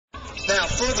Now,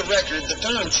 for the record, the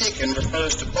term chicken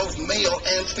refers to both male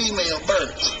and female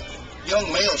birds.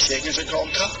 Young male chickens are called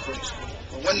cockerels,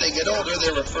 but when they get older,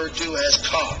 they're referred to as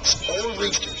cocks or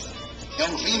roosters.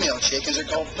 Young female chickens are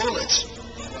called pullets.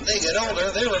 When they get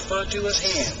older, they're referred to as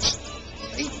hens.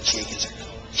 Baby chickens are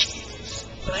called chicks.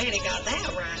 Glad he got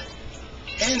that right.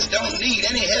 Hens don't need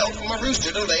any help from a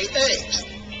rooster to lay eggs.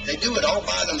 They do it all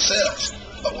by themselves.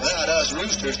 But without us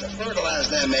roosters to fertilize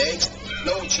them eggs,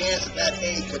 no chance that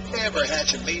egg could ever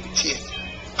hatch a baby chick.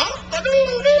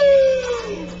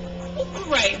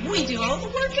 Great, we do all the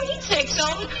work and he takes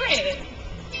all the credit.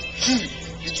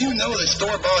 Did you know that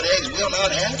store-bought eggs will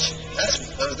not hatch? That's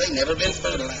because they've never been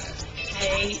fertilized.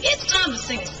 Hey, it's time to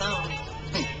sing a song.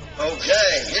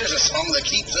 Okay, here's a song that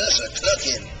keeps us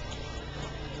a-clucking.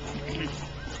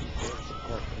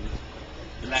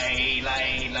 Lay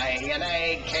an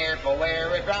egg, careful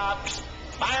where it drops.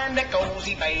 Find a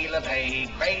cozy bale of hay,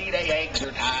 grade A eggs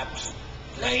or tops.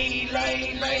 Lay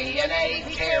an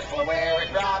egg, careful where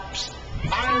it drops.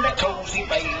 Find a cozy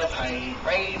bale of hay,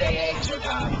 grade A eggs or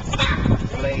tops.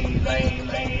 Lay an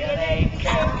egg,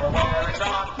 careful where it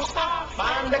drops.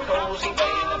 Find a cozy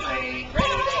bale of hay, grade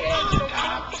A eggs or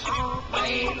tops.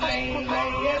 Lay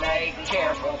an egg,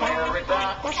 careful where it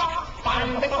drops.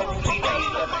 Find a cozy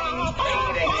bale of hay,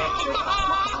 grade A eggs or tops.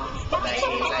 Lay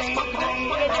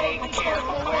an egg,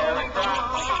 careful where it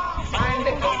drops. Find a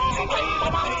cozy bale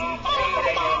of hay, grade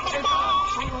A eggs or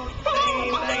tops. Lay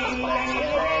an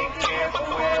egg, careful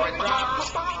where it drops.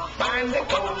 Find a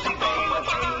cozy bale of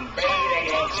hay, grade A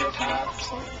eggs or tops.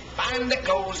 Find a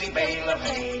cozy bale of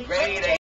hay, grade A.